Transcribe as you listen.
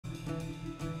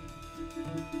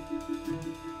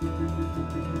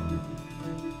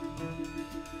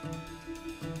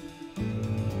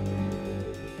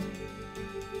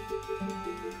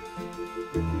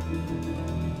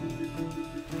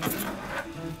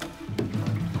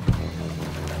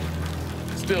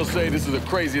still say this is the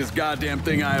craziest goddamn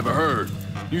thing I ever heard.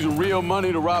 Using real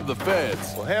money to rob the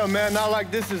feds. Well, hell, man, not like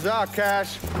this is our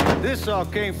cash. This all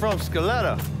came from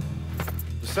Scaletta.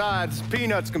 Besides,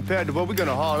 peanuts compared to what we're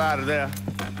gonna haul out of there.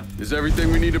 Is everything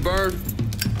we need to burn?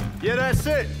 Yeah, that's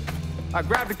it. I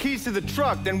grabbed the keys to the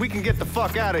truck, then we can get the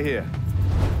fuck out of here.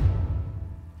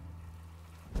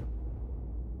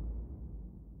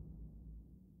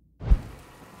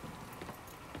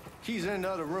 Keys in the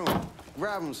other room.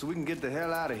 Grab them so we can get the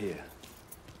hell out of here.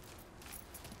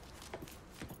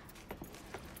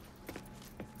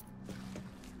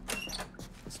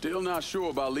 Still not sure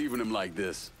about leaving him like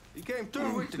this. He came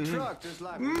through with the truck just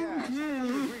like we asked.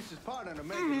 He greased his partner to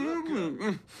make it look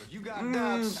good. If you got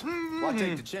doubts, why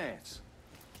take the chance?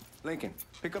 Lincoln,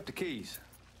 pick up the keys.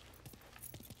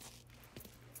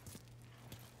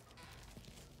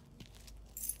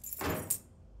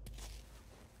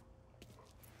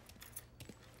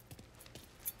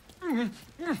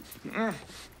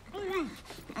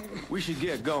 We should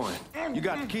get going. You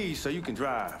got the keys so you can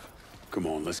drive. Come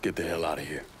on, let's get the hell out of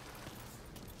here.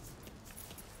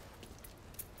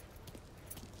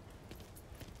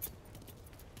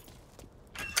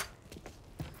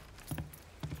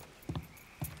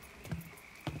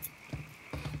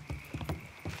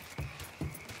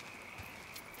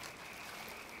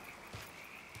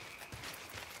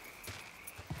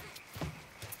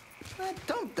 Man,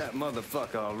 dump that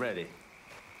motherfucker already.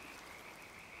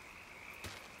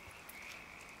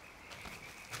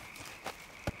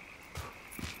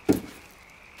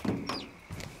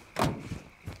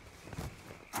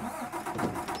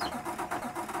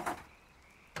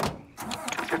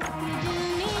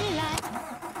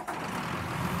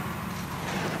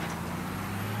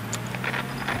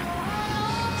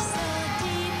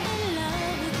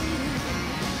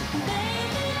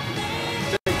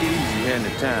 Into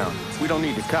town. We don't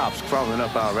need the cops crawling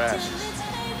up our asses.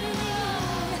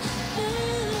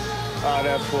 Ah,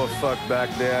 that poor fuck back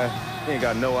there. He ain't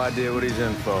got no idea what he's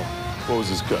in for. What was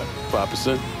his cut?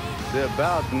 5%? They're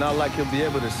about, not like he'll be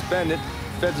able to spend it.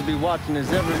 Feds will be watching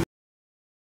his every...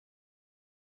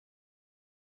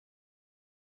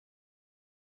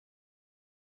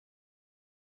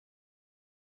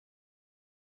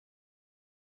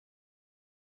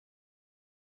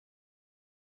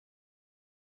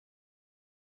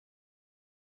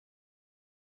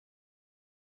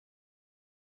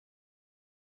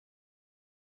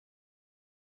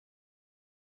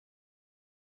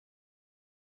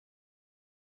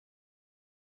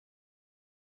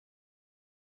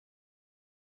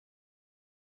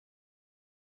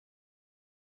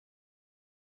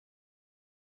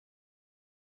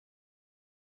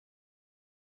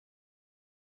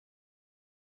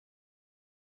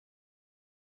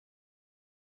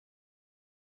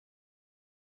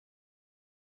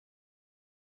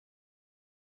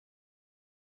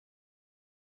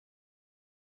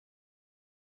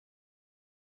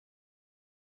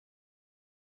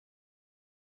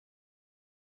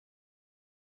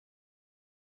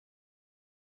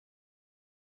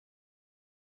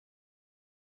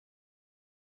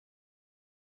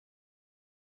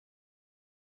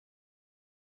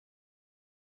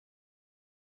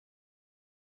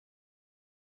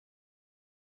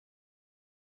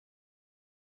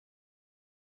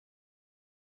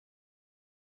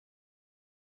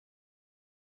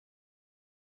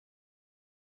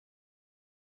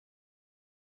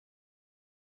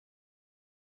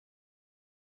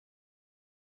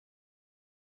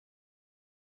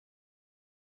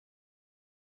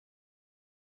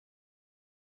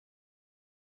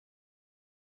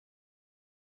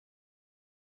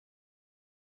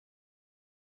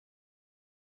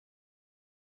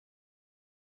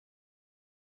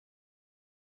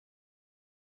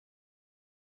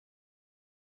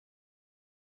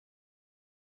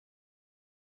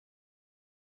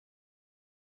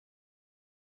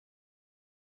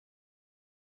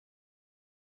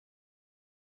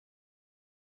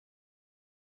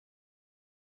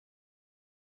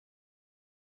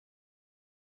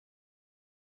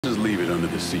 Just leave it under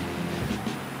the seat.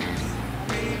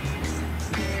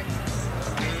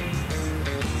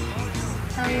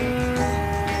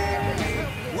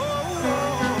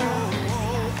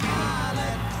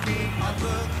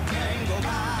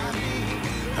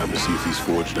 Time to see if these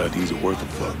forged IDs are worth a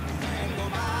fuck.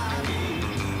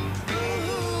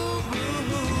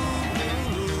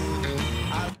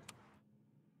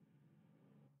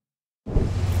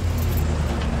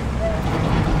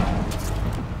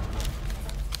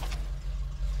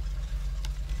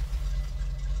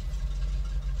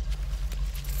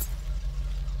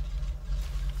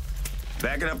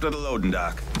 Back it up to the loading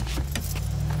dock.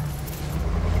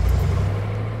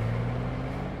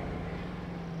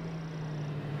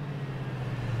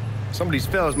 Some of these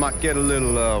fellas might get a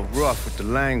little rough with the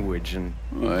language and...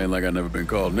 Well, ain't like I never been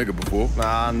called nigga before.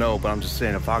 Nah, I know, but I'm just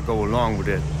saying, if I go along with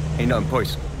it, ain't nothing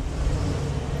personal.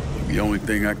 The only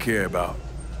thing I care about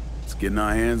is getting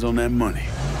our hands on that money.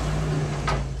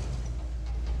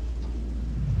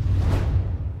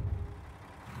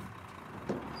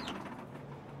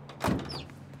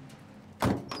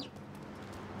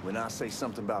 When I say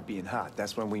something about being hot,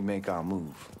 that's when we make our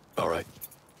move. All right.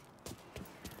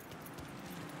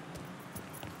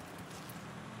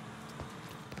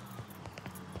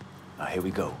 Now, here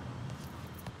we go.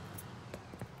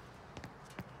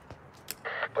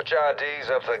 Put your IDs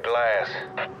up to the glass.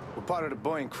 We're part of the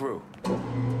Boeing crew.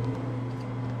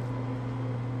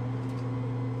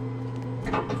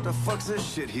 What the fuck's this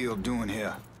shitheel doing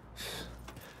here?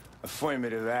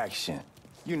 Affirmative action.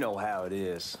 You know how it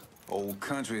is. Old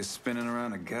country is spinning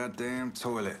around a goddamn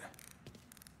toilet.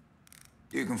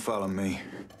 You can follow me.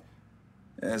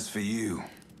 As for you,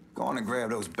 go on and grab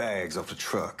those bags off the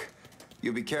truck.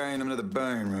 You'll be carrying them to the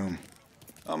burn room.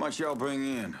 How much y'all bring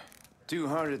in?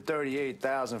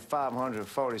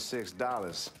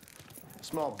 $238,546.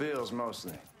 Small bills,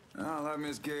 mostly. I'll have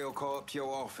Miss Gale call up to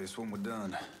your office when we're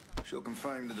done. She'll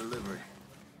confirm the delivery.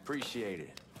 Appreciate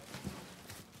it.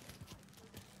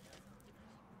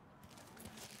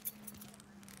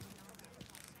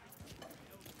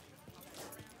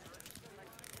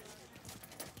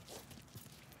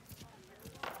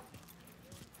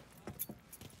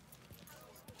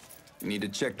 You need to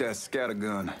check that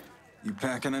scattergun. You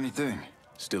packing anything?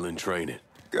 Still in training.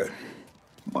 Good.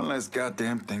 One less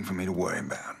goddamn thing for me to worry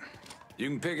about. You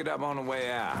can pick it up on the way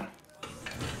out.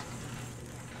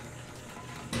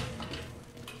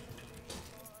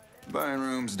 Buying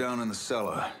room's down in the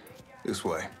cellar. This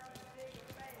way.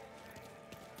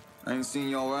 I ain't seen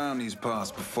y'all around these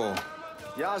parts before.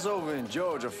 Y'all's over in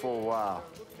Georgia for a while.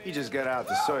 He just got out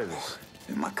the service.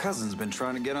 And my cousin's been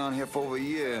trying to get on here for over a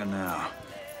year now.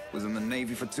 Was in the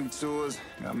Navy for 2 tours,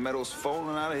 got medals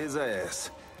falling out of his ass.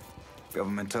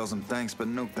 Government tells him thanks, but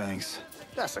no thanks.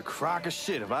 That's a crock of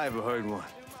shit if I ever heard one.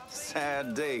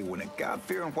 Sad day when a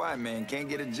God-fearing white man can't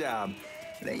get a job.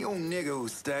 And that old nigga who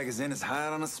staggers in is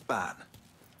hired on the spot.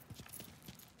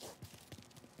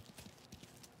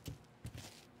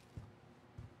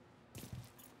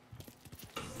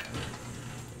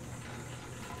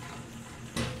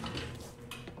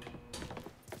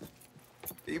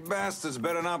 You bastards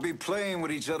better not be playing with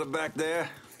each other back there.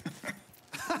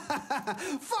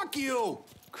 Fuck you!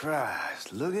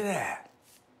 Christ, look at that.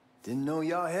 Didn't know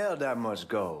y'all held that much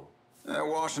gold.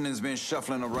 Washington's been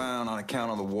shuffling around on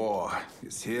account of the war.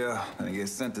 It's here, and it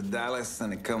gets sent to Dallas,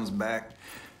 and it comes back.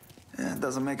 It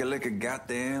doesn't make a lick of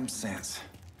goddamn sense.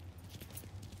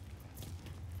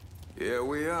 Here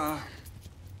we are.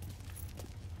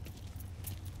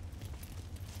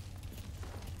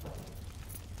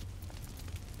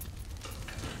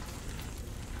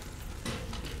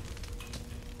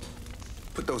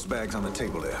 Put those bags on the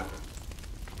table there.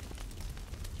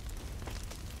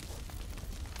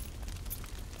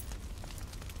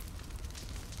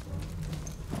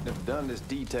 Never done this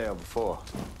detail before.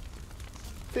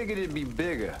 Figured it'd be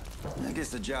bigger. That gets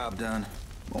the job done.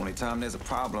 Only time there's a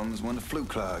problem is when the flue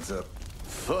clogs up.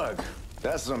 Fuck,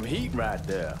 that's some heat right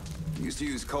there. Used to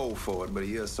use coal for it, but a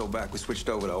year or so back we switched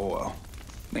over to oil.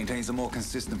 Maintains a more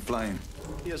consistent flame.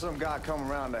 Here's some guy come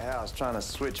around the house trying to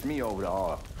switch me over to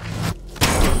oil.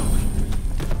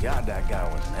 God, that guy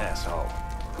was an asshole.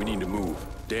 We need to move.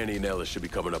 Danny and Ellis should be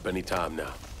coming up any time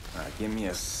now. All right, give me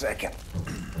a second.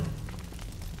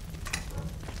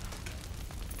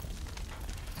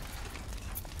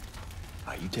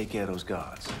 All right, you take care of those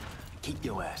guards. Keep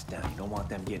your ass down. You don't want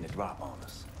them getting a drop on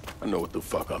us. I know what the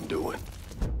fuck I'm doing.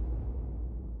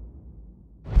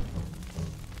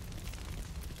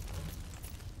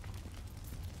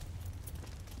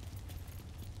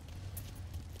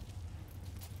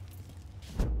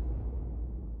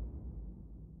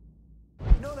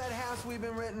 You know that house we've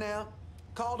been renting out?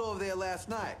 Called over there last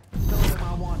night. Told them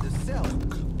I wanted to sell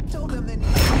it. Told them they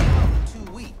needed to out in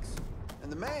 2 weeks.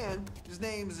 And the man, his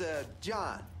name's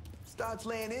John, starts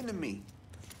laying into me.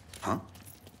 Huh?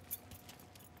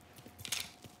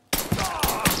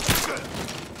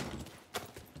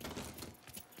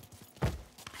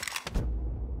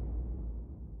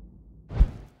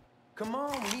 Come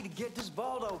on, we need to get this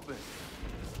vault open.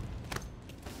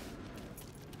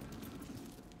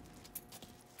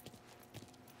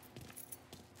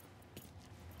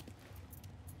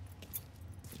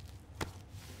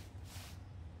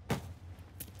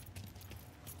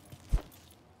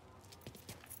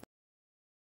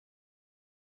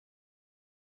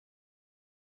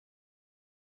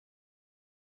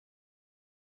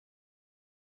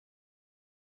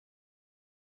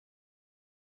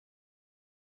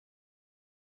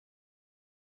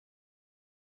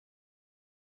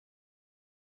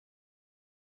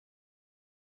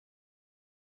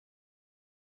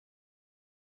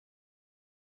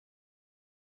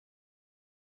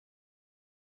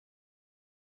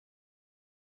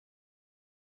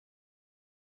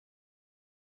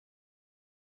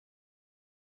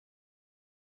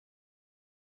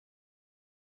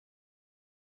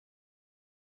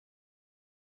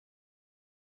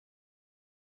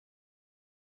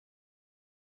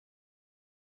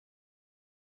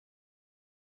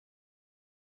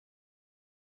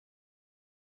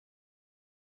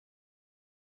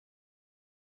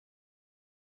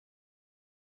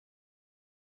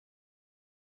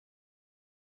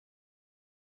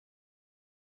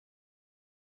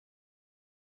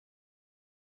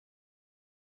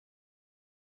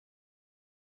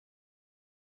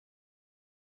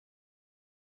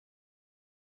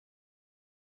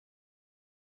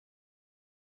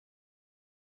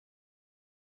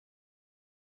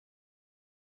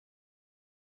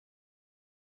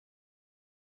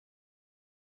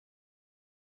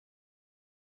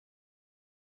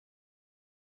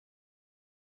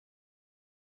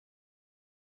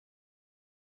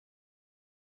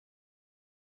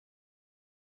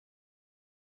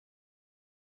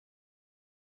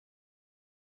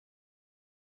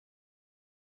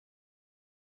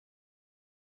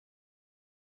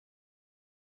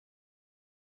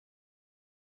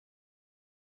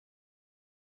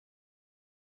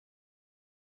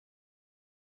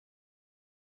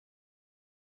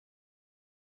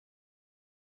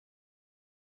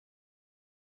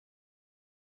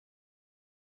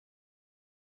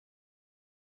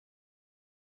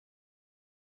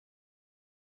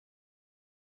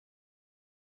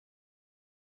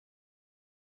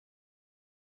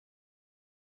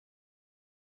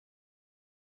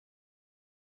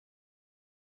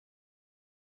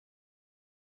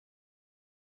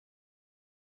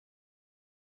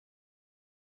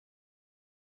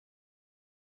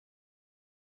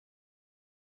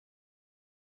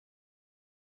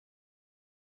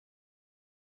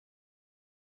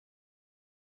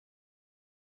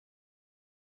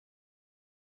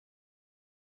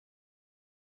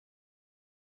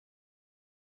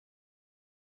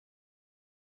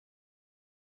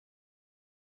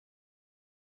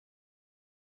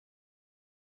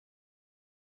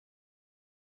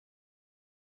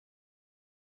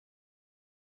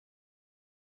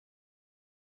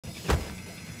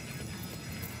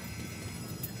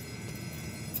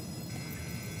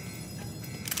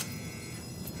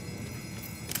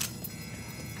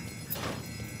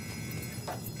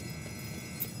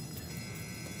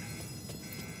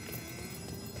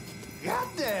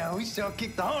 Goddamn, we sure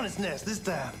kicked the hornet's nest this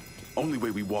time. Only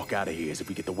way we walk out of here is if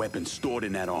we get the weapons stored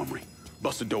in that armory.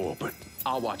 Bust the door open.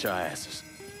 I'll watch our asses.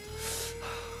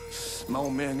 My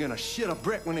old man gonna shit a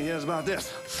brick when he hears about this.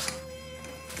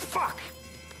 Fuck!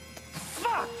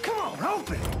 Fuck! Come on,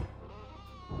 open it!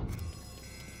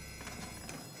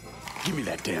 Give me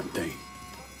that damn thing.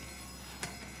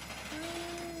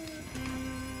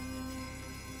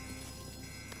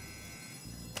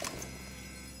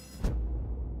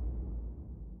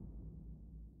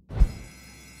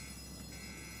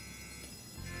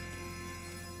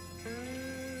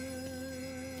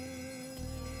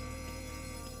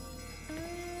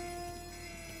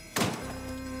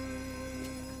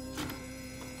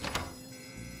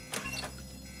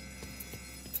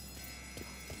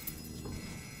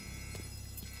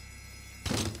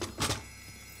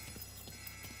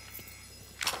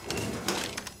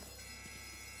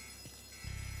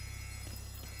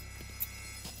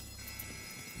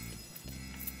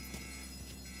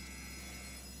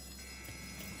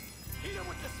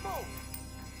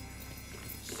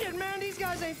 Shit, man, these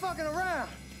guys ain't fucking around.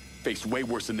 Faced way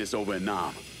worse than this over in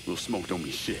Nam. Little smoke don't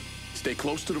mean shit. Stay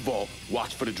close to the vault,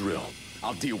 watch for the drill.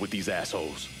 I'll deal with these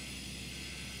assholes.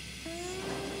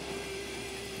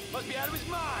 Must be out of his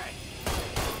mind.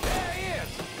 There he is.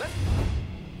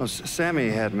 Well, Sammy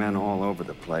had men all over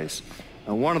the place.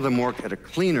 One of them worked at a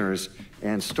cleaner's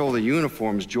and stole the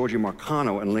uniforms Georgie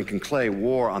Marcano and Lincoln Clay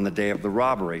wore on the day of the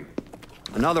robbery.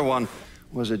 Another one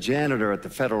was a janitor at the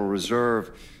Federal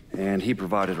Reserve, and he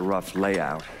provided a rough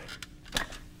layout.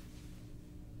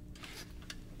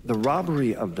 The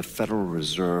robbery of the Federal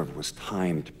Reserve was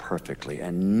timed perfectly,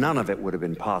 and none of it would have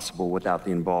been possible without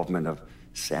the involvement of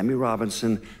Sammy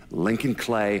Robinson, Lincoln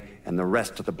Clay, and the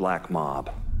rest of the black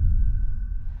mob.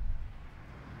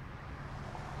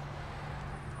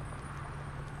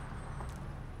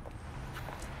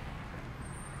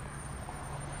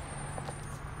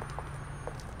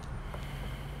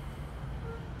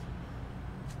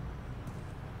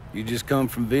 You just come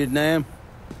from Vietnam?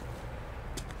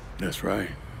 That's right.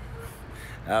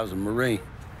 I was a Marine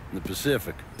in the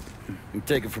Pacific. You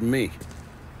take it from me.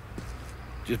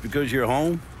 Just because you're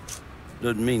home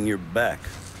doesn't mean you're back.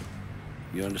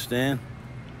 You understand?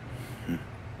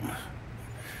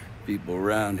 People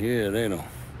around here, they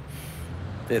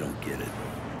don't get it.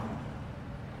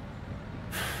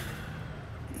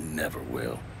 Never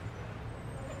will.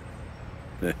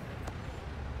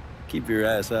 Keep your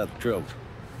ass out of trouble.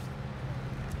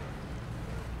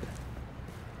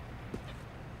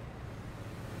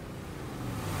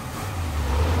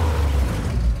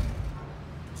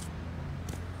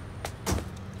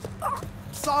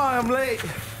 Sorry I'm late.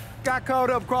 Got caught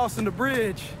up crossing the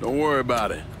bridge. Don't worry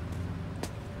about it.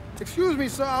 Excuse me,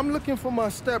 sir. I'm looking for my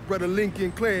stepbrother,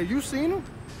 Lincoln Clay. You seen him?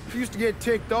 He used to get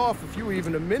ticked off if you were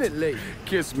even a minute late.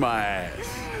 Kiss my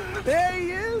ass. There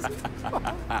he is.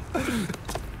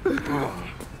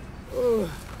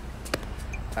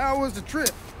 How was the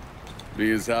trip?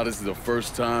 Being as how this is the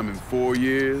first time in 4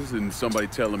 years and somebody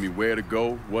telling me where to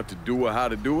go, what to do, or how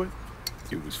to do it,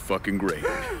 it was fucking great.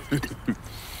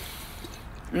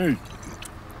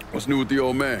 What's new with the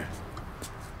old man?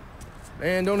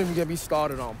 Man, don't even get me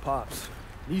started on Pops.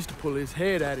 He used to pull his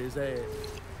head out his ass.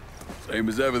 Same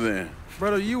as ever then.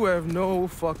 Brother, you have no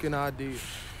fucking idea.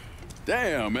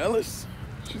 Damn, Ellis.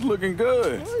 She's looking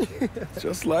good.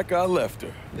 Just like I left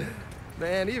her.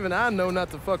 Man, even I know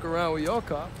not to fuck around with your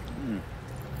cop.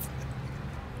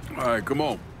 All right, come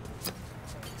on.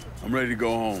 I'm ready to go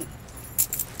home.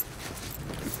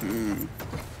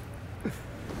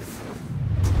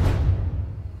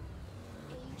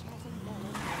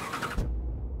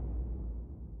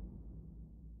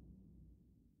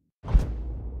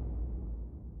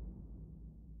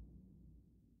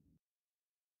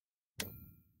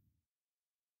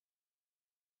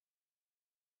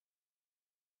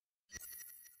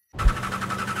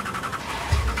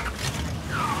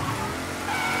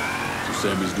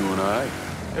 Sammy's doing all right.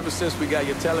 Ever since we got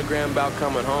your telegram about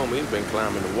coming home, he's been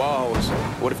climbing the walls.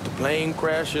 What if the plane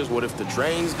crashes? What if the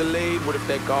train's delayed? What if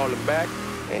they call it back?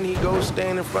 And he goes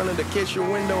stand in front of the kitchen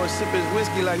window and sip his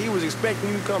whiskey like he was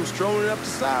expecting you to come strolling up the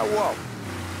sidewalk.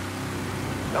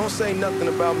 Don't say nothing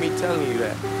about me telling you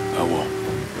that. I won't.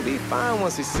 He'll be fine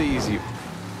once he sees you.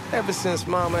 Ever since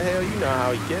Mama, hell, you know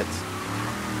how he gets.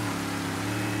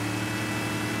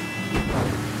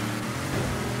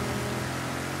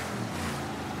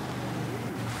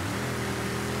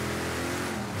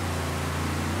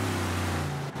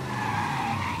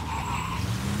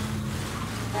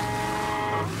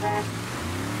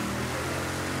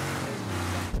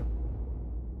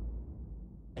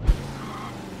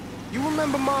 You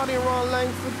remember Marty and Ron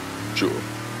Langford? Sure.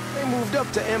 They moved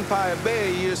up to Empire Bay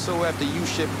a year or so after you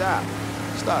shipped out.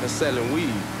 Started selling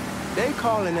weed. They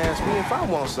call and ask me if I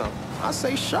want something. I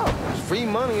say sure. It's free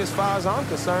money as far as I'm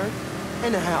concerned.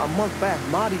 Anyhow, a month back,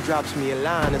 Marty drops me a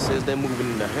line and says they're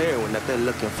moving into heroin, that they're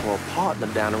looking for a partner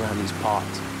down around these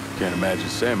parts. Can't imagine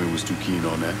Sammy was too keen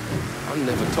on that. I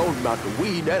never told him about the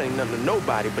weed, that ain't nothing to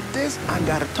nobody, but this I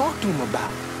gotta talk to him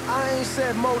about. I ain't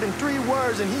said more than 3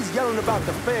 words and he's yelling about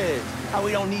the feds. How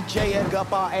we don't need J. Edgar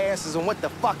up our asses, and what the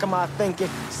fuck am I thinking?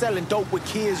 Selling dope with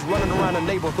kids running around the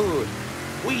neighborhood.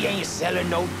 We ain't selling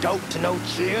no dope to no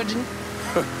children.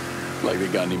 Like they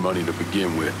got any money to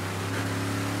begin with.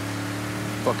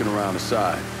 Fucking around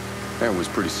aside, that was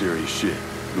pretty serious shit.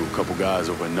 Knew a couple guys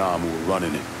over in Nam who were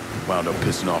running it. Wound up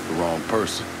pissing off the wrong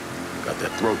person. Got their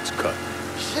throats cut.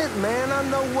 Shit, man, I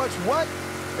know what's what.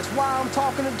 That's why I'm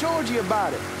talking to Georgie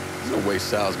about it. There's no way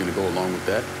Sal's gonna go along with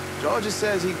that. Georgie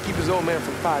says he'd keep his old man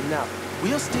from fighting out.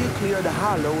 We'll still clear the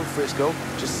hollow in Frisco,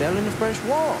 just selling the French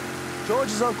wall.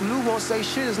 George's Uncle Lou won't say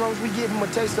shit as long as we give him a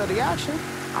taste of the action.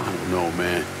 I don't know,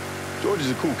 man. George is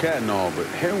a cool cat and all, but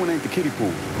heroin ain't the kiddie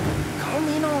pool. Come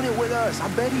in on it with us. I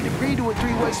bet he'd agree to a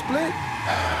 3-way split.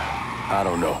 I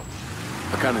don't know.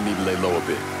 I kind of need to lay low a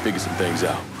bit, figure some things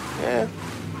out. Yeah,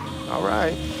 all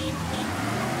right.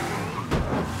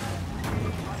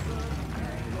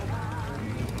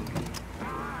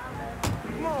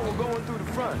 Come on, we're going through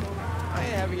the front. I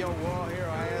ain't having your wall here.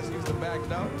 I asked you to back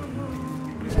door.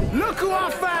 Look who I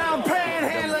found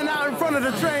panhandling out in front of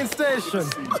the train station.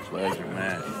 Pleasure,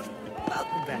 man.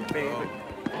 Welcome back, baby.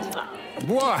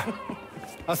 Boy,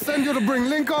 I send you to bring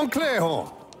Lincoln Clay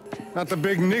home. Not the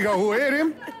big nigger who ate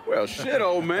him. Well, shit,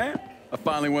 old man. I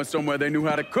finally went somewhere they knew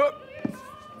how to cook.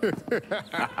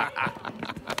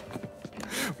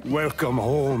 Welcome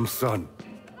home, son.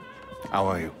 How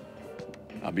are you?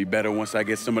 I'll be better once I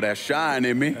get some of that shine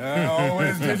in me. I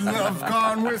always did love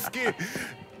corn whiskey.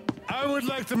 I would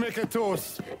like to make a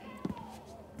toast.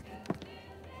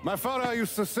 My father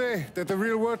used to say that the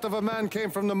real worth of a man came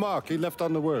from the mark he left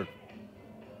on the world.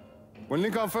 When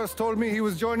Lincoln first told me he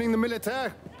was joining the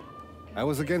military, I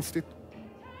was against it.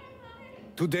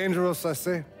 Too dangerous, I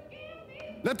say.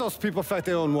 Let those people fight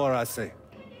their own war, I say.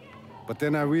 But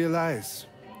then I realized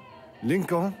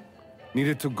Lincoln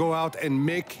needed to go out and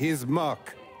make his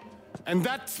mark. And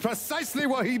that's precisely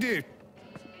what he did.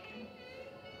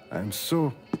 I'm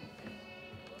so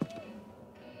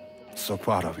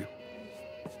proud of you.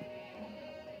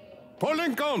 Paul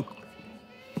Lincoln!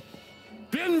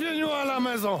 Bienvenue à la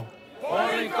maison!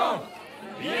 Paul Lincoln,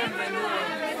 bienvenue à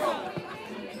la maison.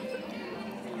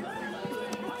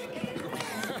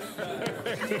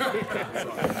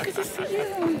 Good to see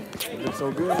you. You look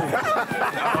so good.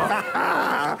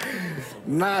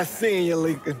 Nice seeing you,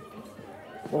 Lincoln.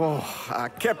 Oh, I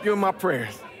kept you in my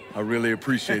prayers. I really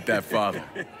appreciate that, Father.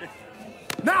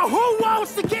 Now who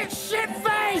wants to get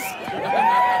shit-faced?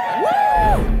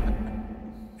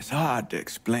 It's hard to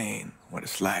explain what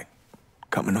it's like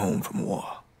coming home from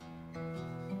war.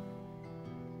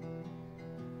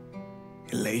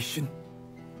 Elation,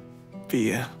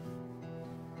 fear,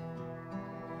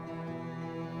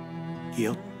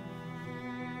 guilt.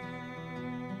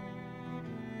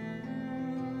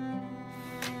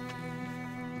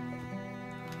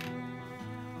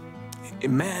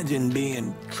 Imagine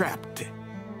being trapped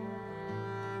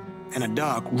in a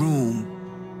dark room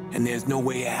and there's no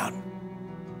way out.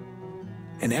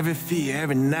 And every fear,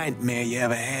 every nightmare you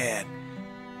ever had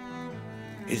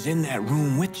is in that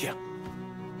room with you.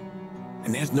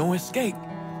 And there's no escape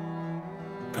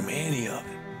from any of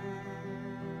it.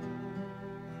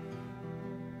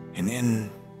 And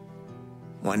then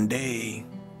one day,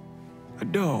 a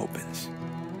door opens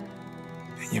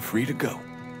and you're free to go.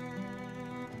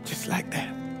 Just like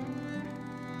that.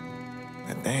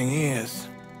 The thing is,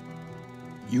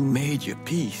 you made your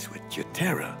peace with your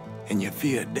terror and your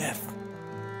fear of death.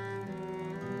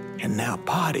 And now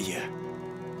part of you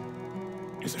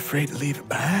is afraid to leave it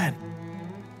behind.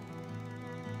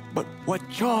 But what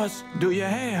choice do you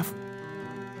have?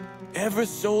 Every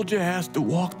soldier has to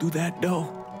walk through that door,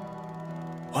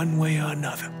 one way or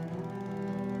another.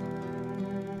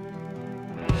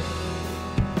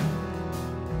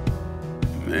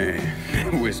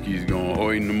 Man, whiskey's going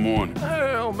hoy in the morning.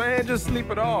 Hell, man, just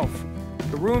sleep it off.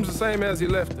 The room's the same as you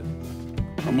left it.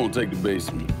 I'm gonna take the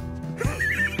basement.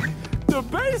 The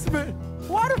basement?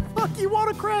 Why the fuck you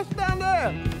want to crash down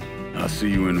there? I'll see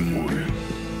you in the morning.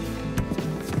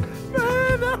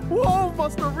 Man, that wall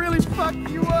must have really fucked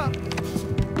you up.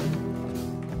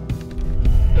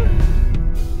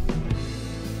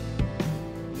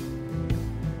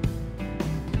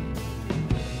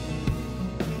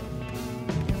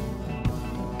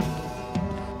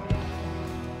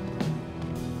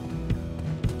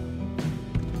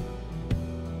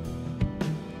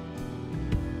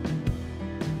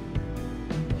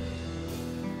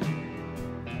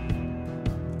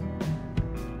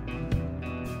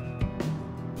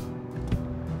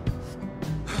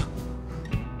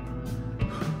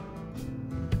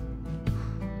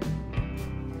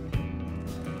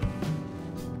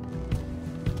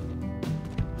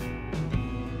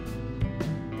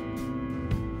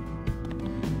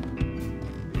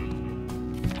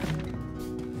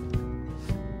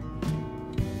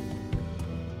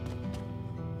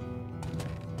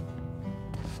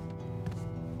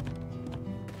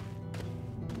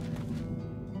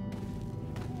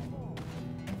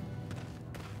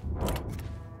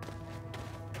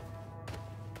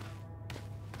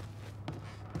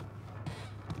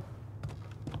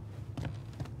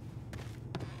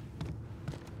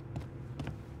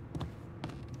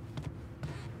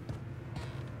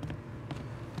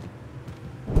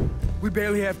 We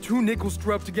barely have 2 nickels to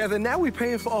rub together, and now we're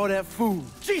paying for all that food.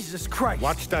 Jesus Christ!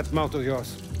 Watch that mouth of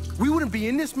yours. We wouldn't be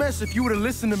in this mess if you would have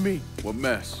listened to me. What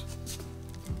mess?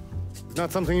 It's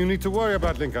not something you need to worry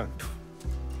about, Lincoln.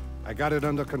 I got it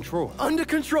under control. Under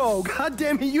control? God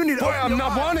damn it, you need to... Boy, I'm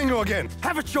not warning you again!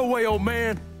 Have it your way, old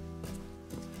man!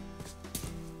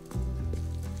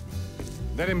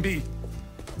 Let him be.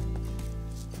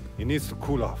 He needs to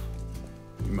cool off.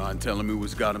 You mind telling me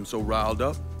what's got him so riled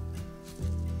up?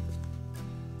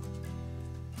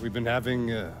 We've been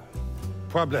having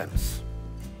problems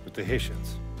with the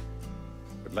Haitians.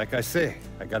 But like I say,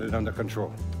 I got it under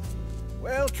control.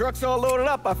 Well, truck's all loaded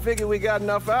up. I figure we got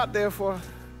enough out there for...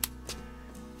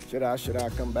 Should I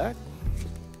come back?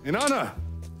 In honor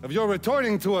of your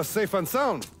returning to us safe and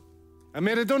sound, I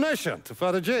made a donation to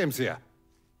Father James here.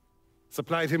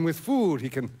 Supplied him with food he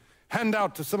can hand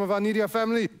out to some of our needier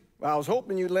family. Well, I was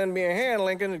hoping you'd lend me a hand,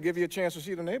 Lincoln, and give you a chance to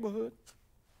see the neighborhood.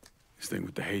 This thing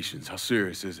with the Haitians, how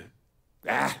serious is it?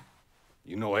 Ah,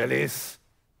 you know Ellis.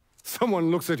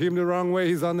 Someone looks at him the wrong way,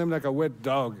 he's on them like a wet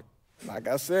dog. Like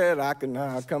I said, I can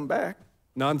come back.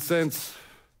 Nonsense.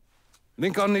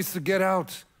 Lincoln needs to get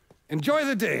out. Enjoy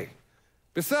the day.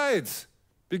 Besides,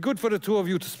 be good for the two of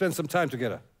you to spend some time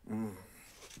together.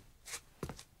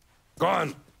 Go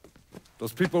on.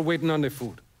 Those people waiting on their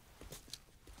food.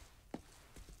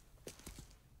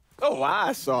 Oh,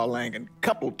 I saw Lincoln a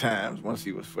couple times once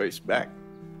he was first back.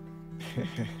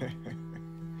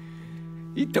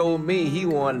 He told me he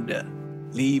wanted to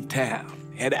leave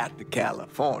town, head out to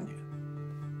California.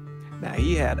 Now,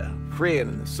 he had a friend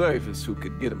in the service who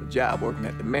could get him a job working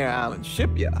at the Mare Island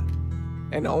shipyard.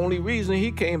 And the only reason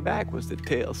he came back was to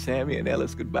tell Sammy and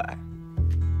Ellis goodbye.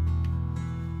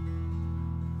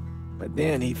 But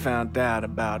then he found out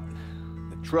about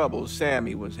the trouble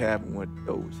Sammy was having with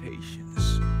those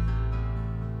Haitians.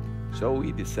 So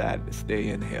he decided to stay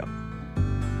and help.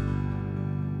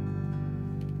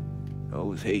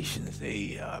 Those Haitians,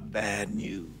 they are bad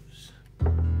news.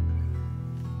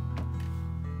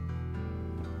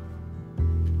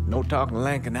 No talking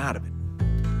Lincoln out of it.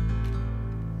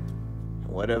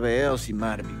 Whatever else he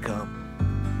might have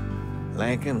become,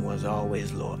 Lincoln was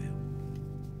always loyal.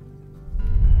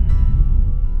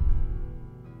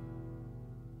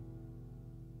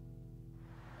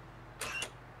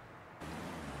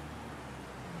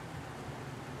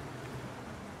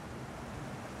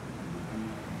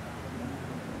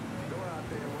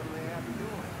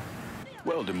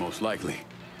 Welding, most likely.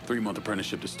 3-month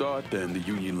apprenticeship to start, then the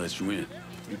union lets you in.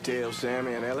 You tell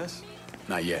Sammy and Ellis?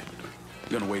 Not yet.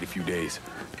 Gonna wait a few days.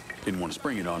 Didn't want to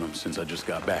spring it on them since I just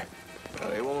got back. Well,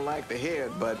 they won't like the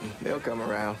head, but they'll come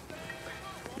around.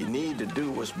 You need to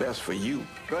do what's best for you.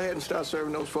 Go ahead and start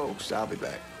serving those folks. I'll be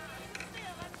back.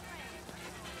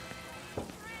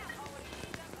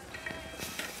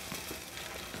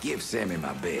 Give Sammy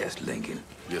my best, Lincoln.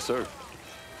 Yes, sir.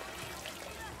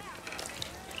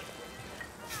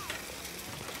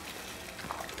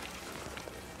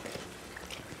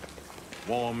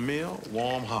 Warm meal,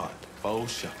 warm heart, for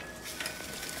sure.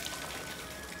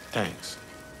 Thanks.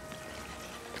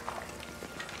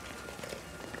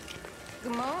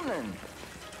 Good morning.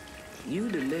 You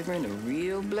delivering a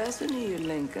real blessing here,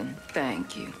 Lincoln.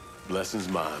 Thank you. Blessing's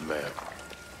mine, man.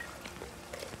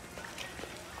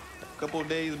 Couple of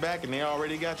days back and they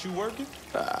already got you working?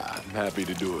 I'm happy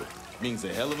to do it. Means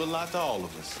a hell of a lot to all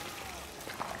of us.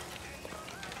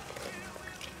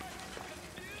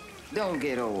 Don't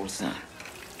get old, son.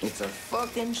 It's a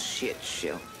fucking shit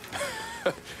show.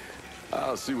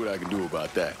 I'll see what I can do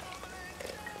about that.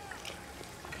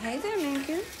 Hey there,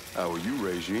 Lincoln. How are you,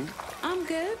 Regine? I'm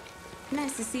good.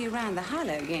 Nice to see you around the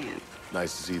holler again.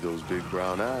 Nice to see those big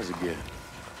brown eyes again.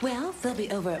 Well, they'll be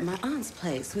over at my aunt's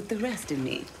place with the rest of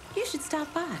me. You should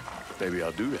stop by. Maybe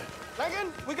I'll do that.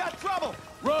 Lincoln, we got trouble!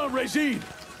 Run, Regine!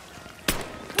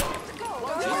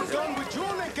 What's done with you,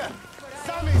 Lincoln?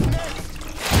 Sammy's next!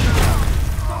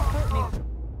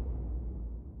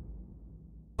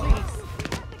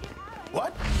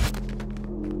 What?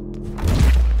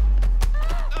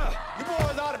 You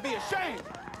boys ought to be ashamed!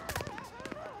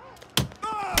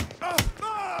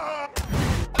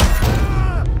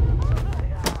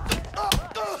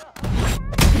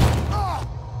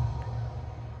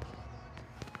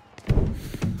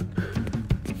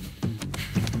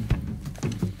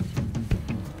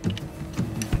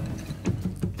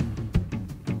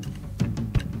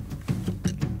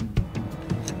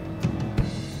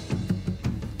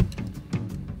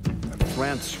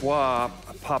 Francois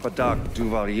Papadoc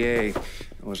Duvalier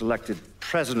was elected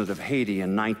president of Haiti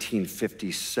in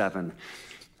 1957.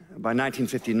 By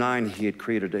 1959, he had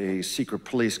created a secret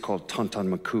police called Tonton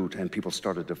Macoute, and people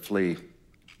started to flee.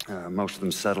 Most of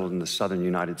them settled in the southern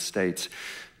United States.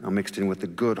 Mixed in with the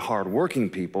good, hard-working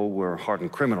people were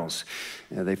hardened criminals.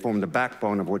 They formed the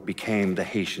backbone of what became the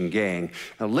Haitian gang.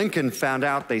 Now, Lincoln found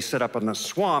out they set up in the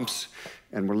swamps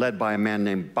and were led by a man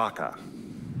named Baca.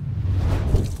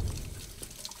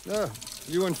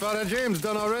 You and Father James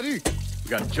done already? We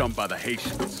got jumped by the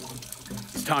Haitians.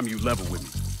 It's time you level with me.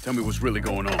 Tell me what's really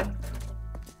going on.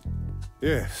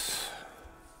 Yes.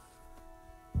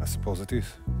 I suppose it is.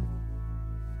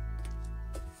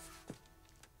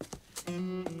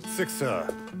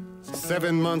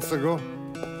 7 months ago,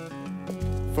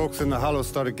 folks in the Hollow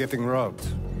started getting robbed.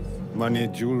 Money,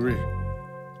 jewelry,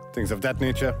 things of that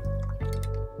nature.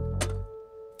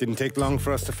 Didn't take long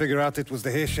for us to figure out it was the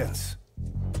Haitians.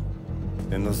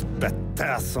 Then those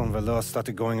bâtards on velours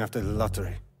started going after the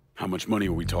lottery. How much money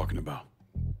are we talking about?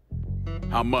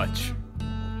 How much?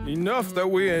 Enough that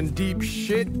we're in deep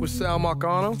shit with Sal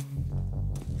Marcano.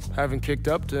 Haven't kicked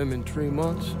up to him in 3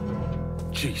 months.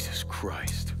 Jesus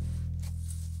Christ.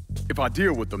 If I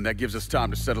deal with them, that gives us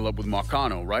time to settle up with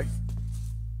Marcano, right?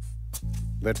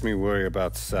 Let me worry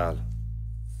about Sal.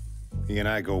 He and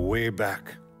I go way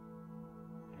back.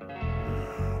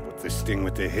 But this thing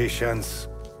with the Haitians,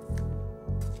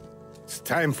 it's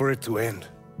time for it to end.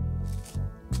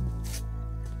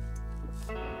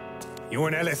 You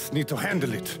and Ellis need to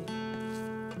handle it.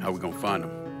 How we gonna find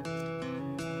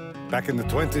them? Back in the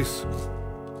 20s,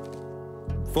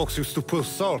 folks used to pull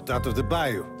salt out of the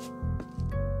bayou.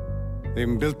 They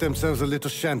even built themselves a little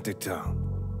shanty town.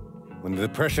 When the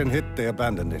Depression hit, they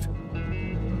abandoned it.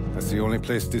 That's the only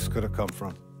place this could have come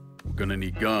from. We're gonna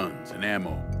need guns and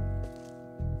ammo.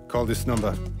 Call this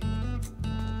number.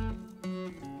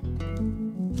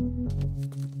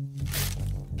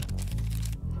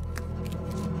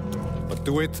 But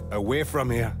do it away from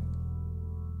here.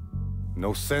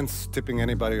 No sense tipping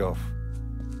anybody off.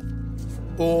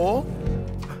 Or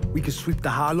we could sweep the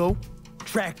Hollow,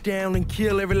 track down and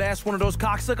kill every last one of those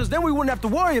cocksuckers, then we wouldn't have to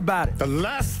worry about it. The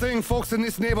last thing folks in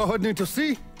this neighborhood need to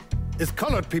see is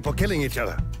colored people killing each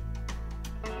other.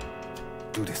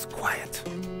 Do this quiet.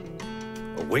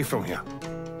 Away from here.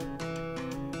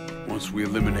 Once we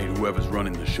eliminate whoever's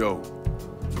running the show,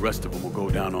 the rest of them will go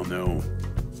down on their own.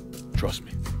 Trust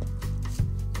me.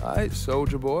 All right,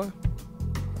 soldier boy.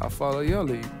 I'll follow your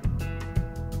lead.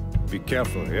 Be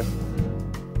careful here.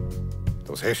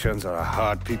 Those Haitians are a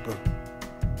hard people.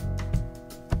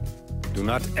 Do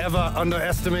not ever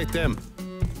underestimate them.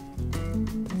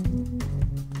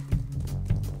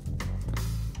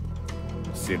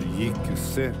 Celui qui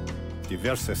sait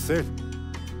diverser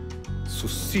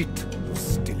suscite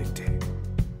l'hostilité.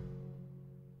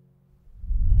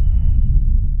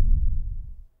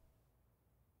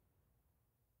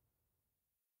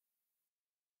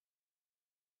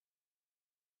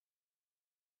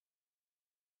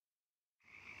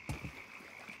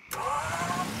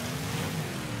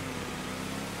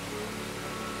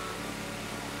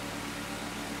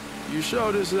 You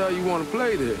sure this is how you want to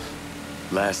play this?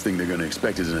 Last thing they're gonna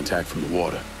expect is an attack from the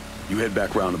water. You head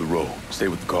back round to the road. Stay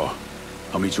with the car.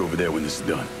 I'll meet you over there when this is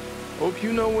done. Hope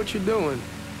you know what you're doing.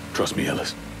 Trust me,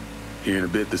 Ellis. Here in a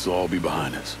bit, this will all be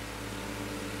behind us.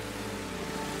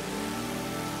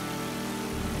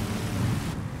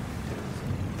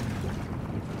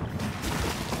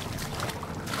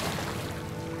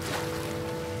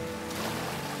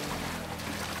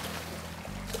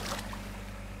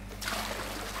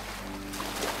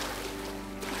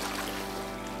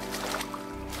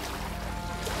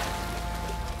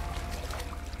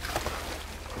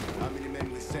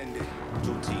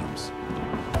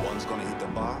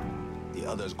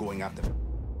 Others going after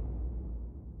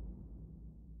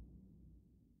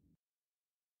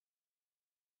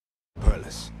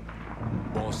Perlis.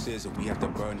 Boss says if we have to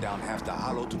burn down half the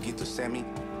Hollow to get to Sammy,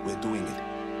 we're doing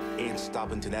it. Ain't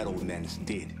stopping till that old man is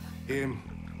dead. Him,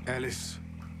 Ellis,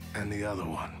 and the other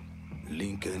one.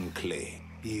 Lincoln Clay.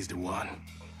 He's the one.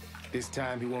 This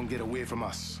time he won't get away from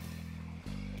us.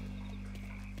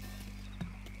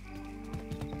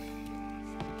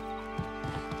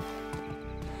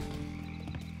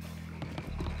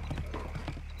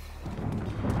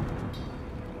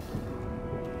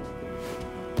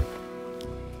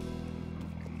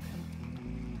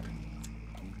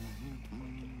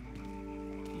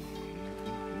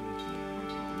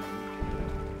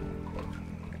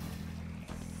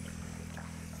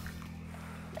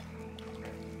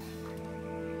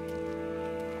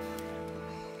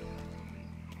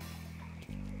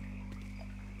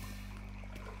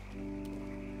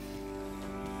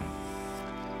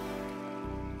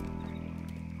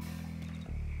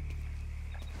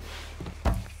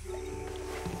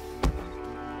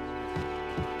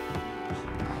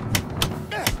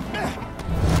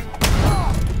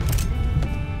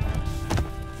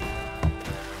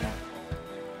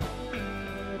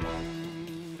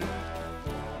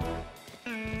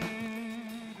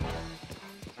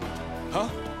 Huh?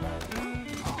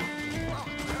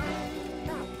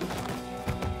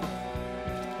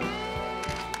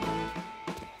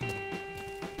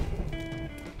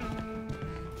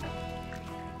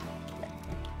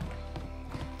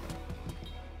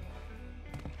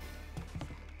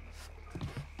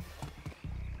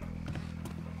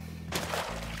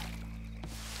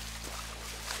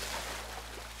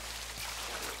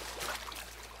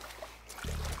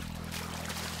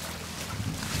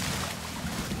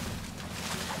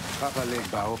 Papa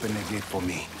Legba, open the gate for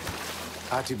me.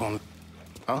 Atibon.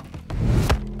 Huh?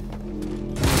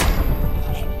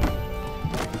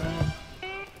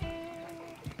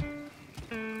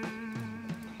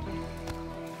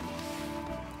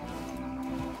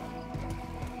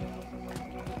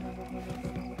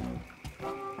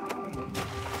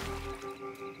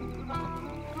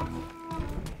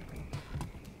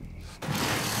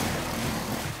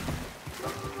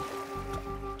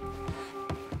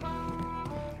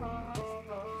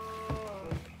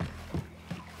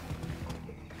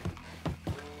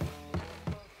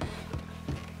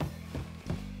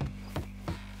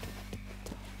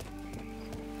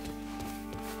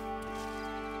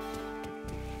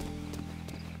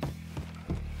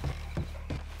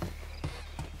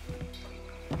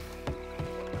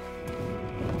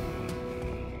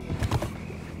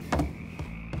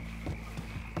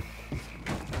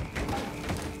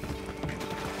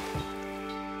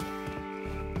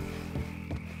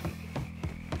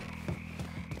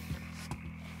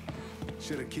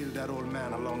 Should have killed that old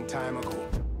man a long time ago.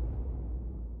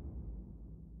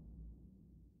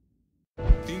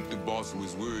 I think the boss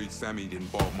was worried Sammy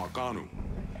didn't ball Marcano.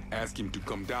 Ask him to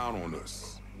come down on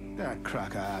us. That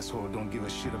cracker asshole don't give a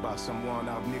shit about some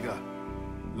worn-out nigga.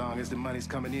 Long as the money's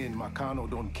coming in, Marcano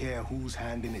don't care who's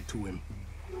handing it to him.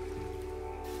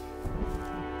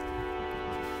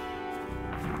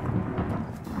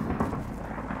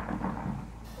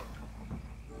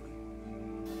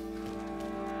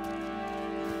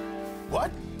 What?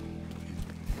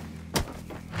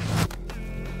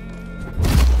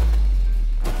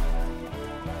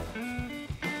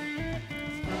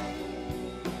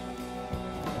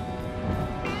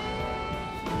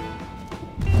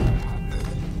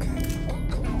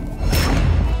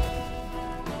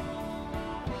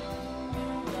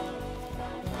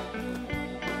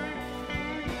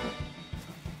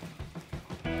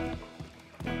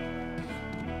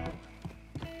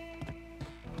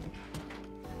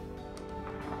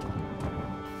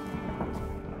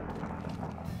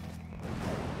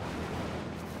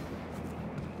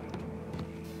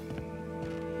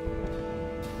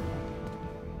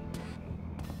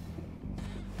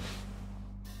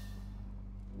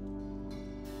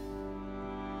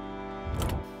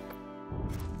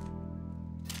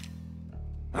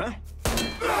 Huh?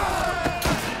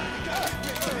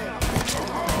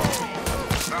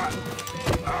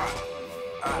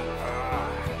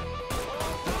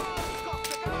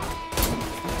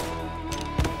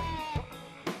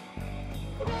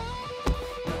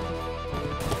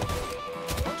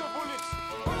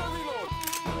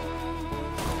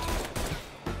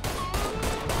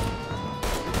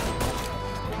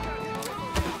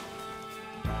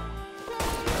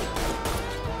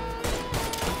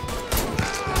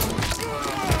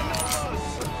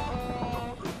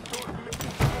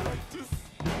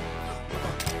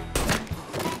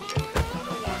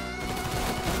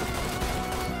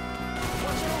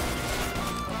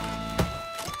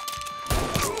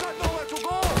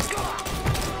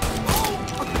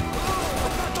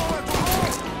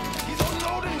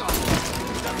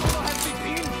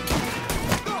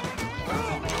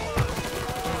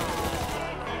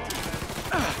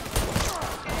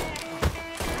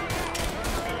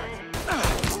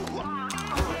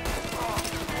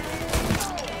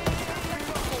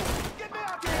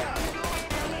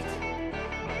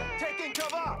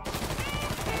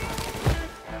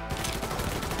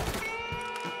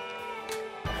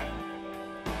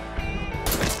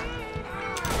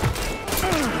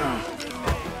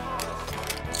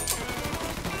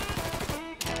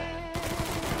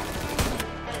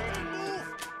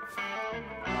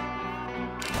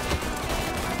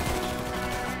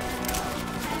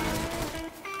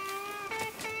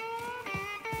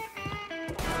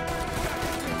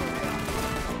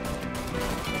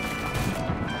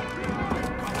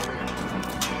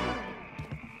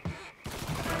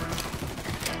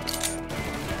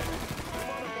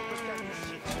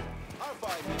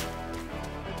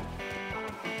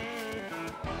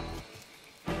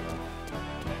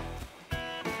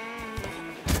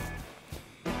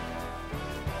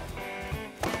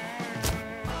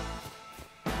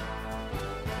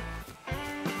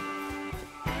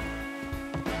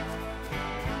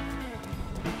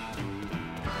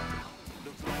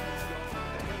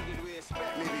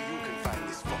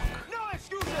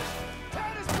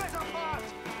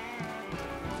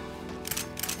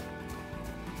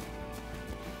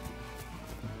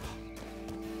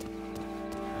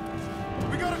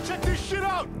 Check this shit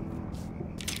out!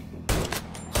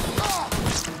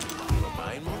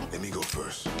 Let me go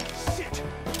first. Shit!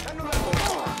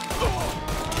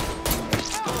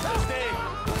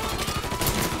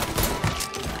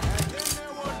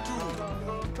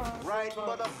 Right,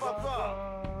 motherfucker!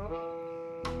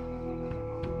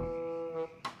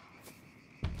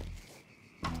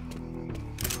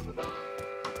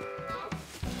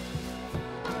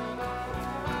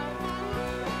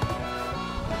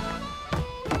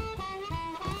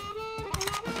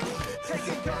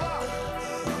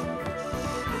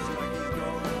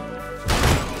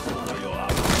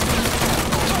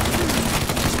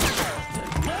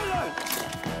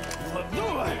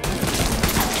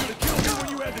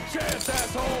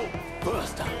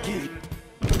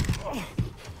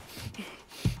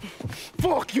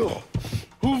 Fuck you!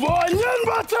 Who var ingen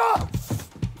bättre?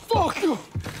 Fuck you!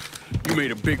 You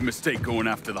made a big mistake going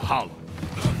after the Hollow.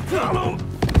 Hallo!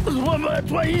 Vad var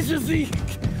det ici?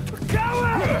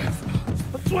 Kawa!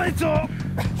 Wait up!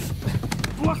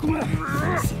 Fuck me!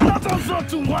 Nothing so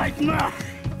to like now!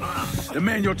 The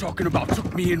man you're talking about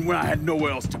took me in when I had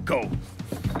nowhere else to go.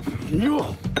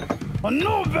 You are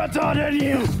no better than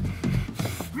you!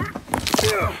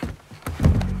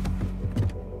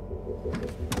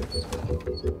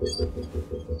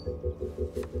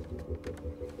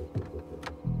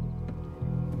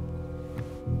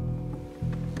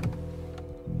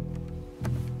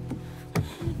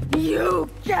 You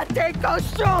getting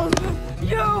costume!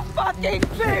 You fucking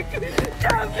pig!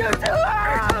 Damn you to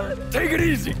hell! Take it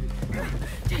easy!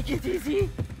 Take it easy!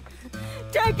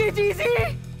 Take it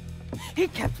easy! He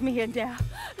kept me in there,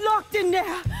 locked in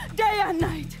there, day and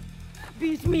night.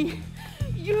 Beat me,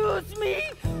 use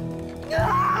me.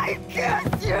 I guess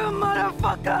you,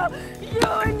 motherfucker! You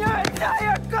and your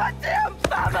entire goddamn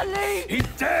family! He's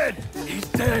dead! He's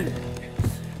dead!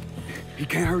 He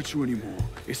can't hurt you anymore.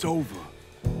 It's over.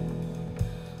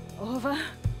 Over?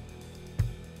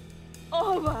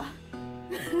 Over!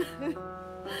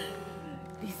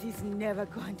 This is never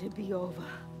going to be over.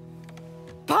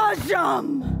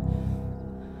 Pajam!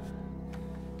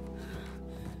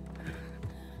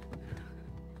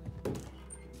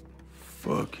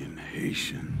 Fucking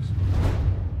Haitians.